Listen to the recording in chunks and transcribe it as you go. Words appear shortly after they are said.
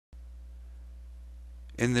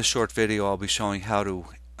In this short video I'll be showing how to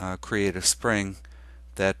create a spring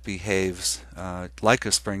that behaves like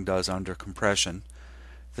a spring does under compression.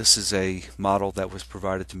 This is a model that was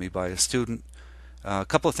provided to me by a student. A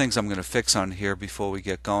couple of things I'm going to fix on here before we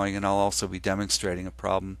get going, and I'll also be demonstrating a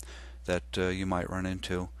problem that you might run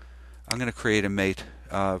into. I'm going to create a mate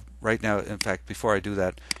right now. In fact, before I do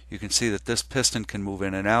that, you can see that this piston can move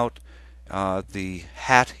in and out. The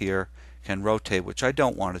hat here can rotate, which I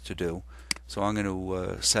don't want it to do. So I'm going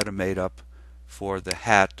to set a mate up for the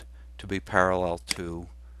hat to be parallel to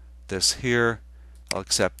this here. I'll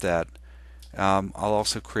accept that. I'll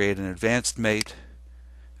also create an advanced mate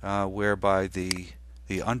whereby the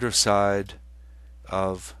underside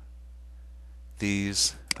of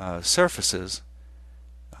these surfaces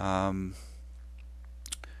are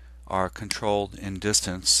controlled in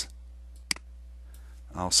distance.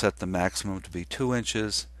 I'll set the maximum to be 2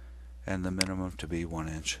 inches and the minimum to be 1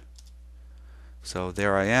 inch. So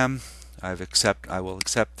there I am. I will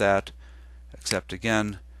accept that, accept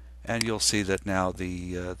again, and you'll see that now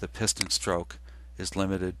the piston stroke is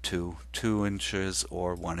limited to 2 inches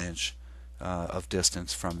or 1 inch of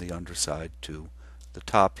distance from the underside to the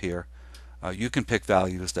top here. You can pick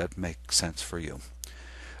values that make sense for you.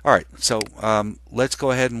 Alright, so let's go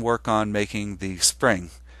ahead and work on making the spring.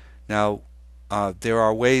 Now there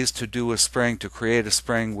are ways to do a spring, to create a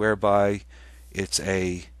spring whereby it's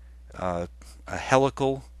a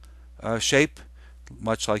helical shape,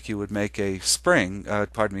 much like you would make a spring,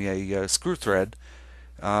 a screw thread.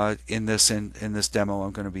 In this demo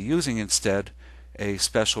I'm going to be using instead a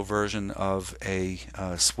special version of a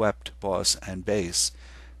swept boss and base.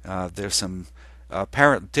 There's some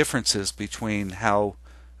apparent differences between how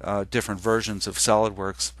different versions of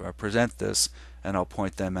Solidworks present this, and I'll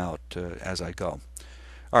point them out as I go.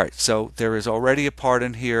 Alright, so there is already a part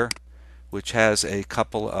in here which has a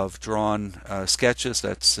couple of drawn sketches.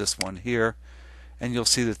 That's this one here, and you'll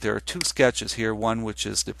see that there are two sketches here, one which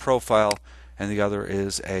is the profile and the other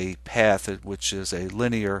is a path, which is a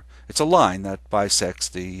linear, it's a line that bisects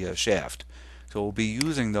the shaft. So we'll be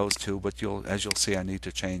using those two, but as you'll see, I need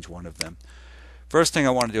to change one of them. First thing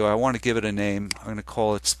I want to do, I want to give it a name. I'm going to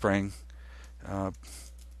call it spring.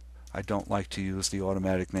 I don't like to use the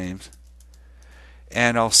automatic names,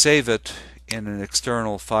 and I'll save it in an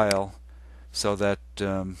external file so that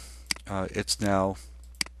it's now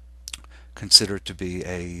considered to be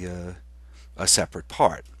a separate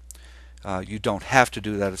part. You don't have to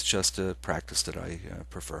do that, it's just a practice that I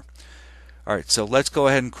prefer. Alright, so let's go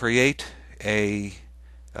ahead and create the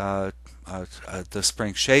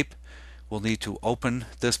spring shape. We'll need to open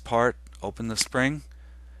this part, open the spring.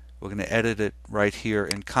 We're going to edit it right here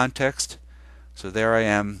in context. So there I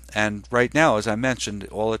am, and right now, as I mentioned,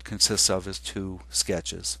 all it consists of is two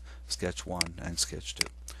sketches, sketch 1 and sketch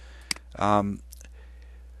 2.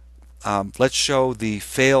 Let's show the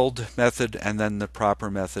failed method and then the proper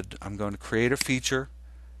method. I'm going to create a feature,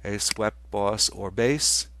 a swept boss or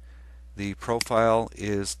base. The profile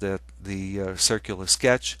is the circular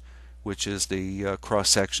sketch, which is the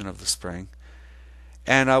cross-section of the spring.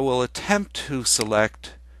 And I will attempt to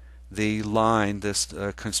select the line, this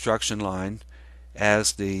construction line,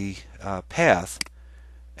 as the path.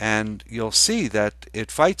 And you'll see that it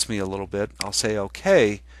fights me a little bit. I'll say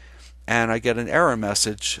OK, and I get an error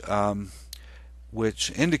message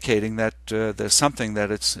which indicating that there's something that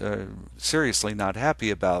it's seriously not happy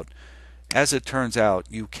about. As it turns out,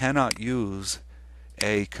 you cannot use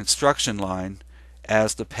a construction line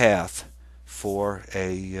as the path for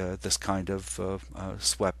this kind of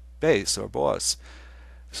swept base or boss.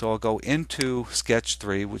 So I'll go into sketch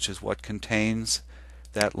 3, which is what contains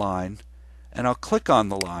that line, and I'll click on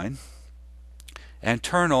the line and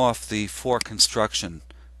turn off the for construction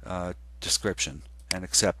description and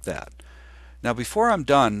accept that. Now before I'm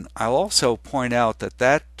done, I'll also point out that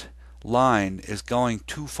that line is going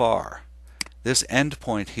too far. This end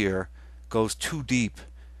point here goes too deep,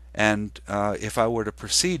 and if I were to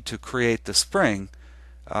proceed to create the spring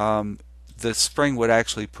would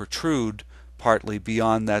actually protrude partly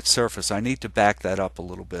beyond that surface. I need to back that up a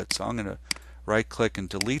little bit, so I'm going to right click and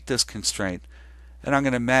delete this constraint, and I'm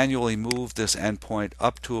going to manually move this endpoint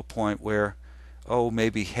up to a point where,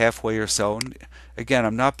 maybe halfway or so. And again,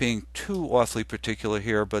 I'm not being too awfully particular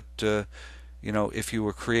here, but if you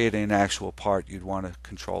were creating an actual part, you'd want to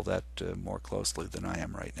control that more closely than I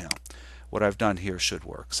am right now. What I've done here should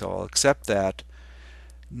work, so I'll accept that.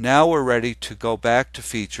 Now we're ready to go back to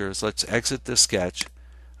features. Let's exit this sketch,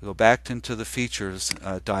 go back into the features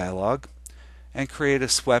dialog, and create a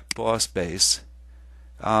swept boss base.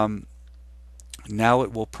 Now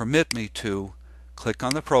it will permit me to click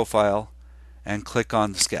on the profile and click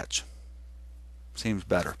on the sketch. seems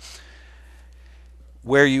better.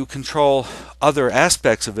 Where you control other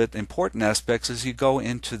aspects of it, important aspects, is you go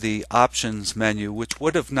into the options menu, which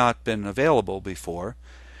would have not been available before.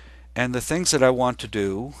 And the things that I want to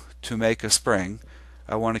do to make a spring,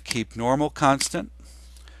 I want to keep normal constant.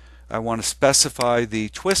 I want to specify the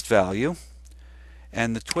twist value,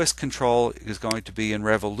 and the twist control is going to be in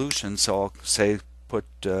revolutions, so I'll say put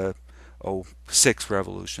 6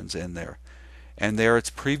 revolutions in there. And there it's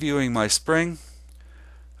previewing my spring.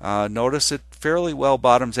 Notice it fairly well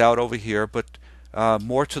bottoms out over here, but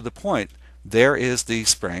more to the point, there is the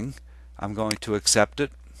spring. I'm going to accept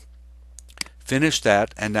it, finish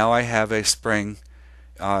that, and now I have a spring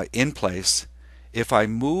in place. If I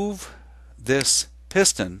move this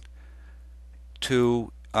piston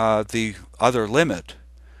to the other limit,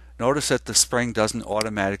 notice that the spring doesn't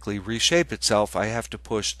automatically reshape itself. I have to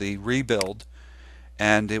push the rebuild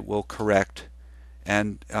and it will correct.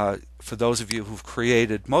 And for those of you who've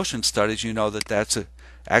created motion studies, you know that that's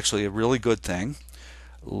actually a really good thing.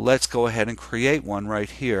 Let's go ahead and create one right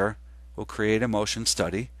here. We'll create a motion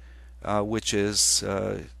study, which is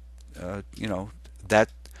that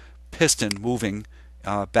piston moving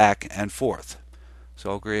back and forth.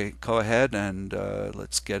 So go ahead and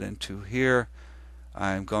let's get into here.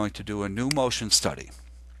 I'm going to do a new motion study.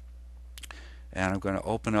 And I'm going to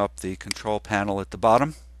open up the control panel at the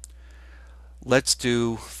bottom. Let's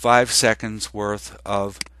do 5 seconds worth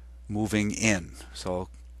of moving in. So I'll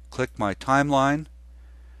click my timeline,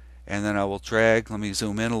 and then I will drag, let me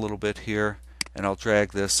zoom in a little bit here, and I'll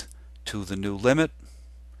drag this to the new limit.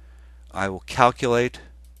 I will calculate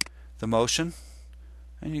the motion,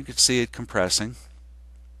 and you can see it compressing.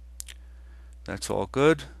 That's all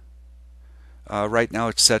good. Right now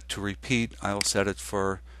it's set to repeat. I will set it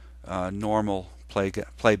for normal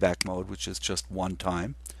playback mode, which is just one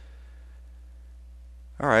time.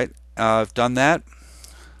 Alright, I've done that.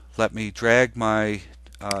 Let me drag my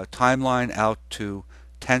timeline out to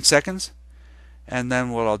 10 seconds, and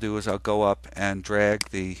then what I'll do is I'll go up and drag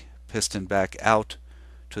the piston back out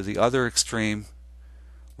to the other extreme,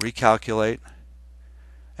 recalculate,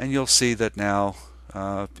 and you'll see that now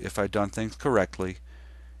if I've done things correctly,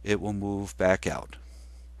 it will move back out.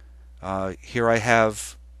 Here I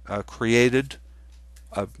have created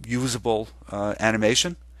a usable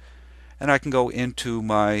animation, and I can go into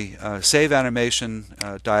my save animation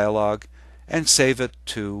dialog and save it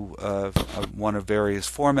to one of various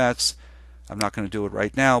formats. I'm not going to do it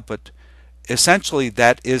right now, but essentially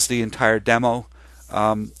that is the entire demo.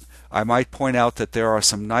 I might point out that there are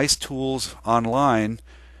some nice tools online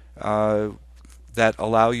that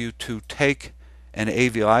allow you to take an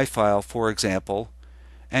AVI file, for example,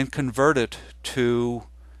 and convert it to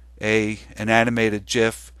an animated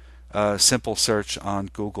GIF. Simple search on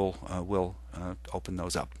Google will open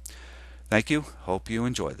those up. Thank you. Hope you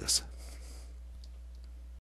enjoy this.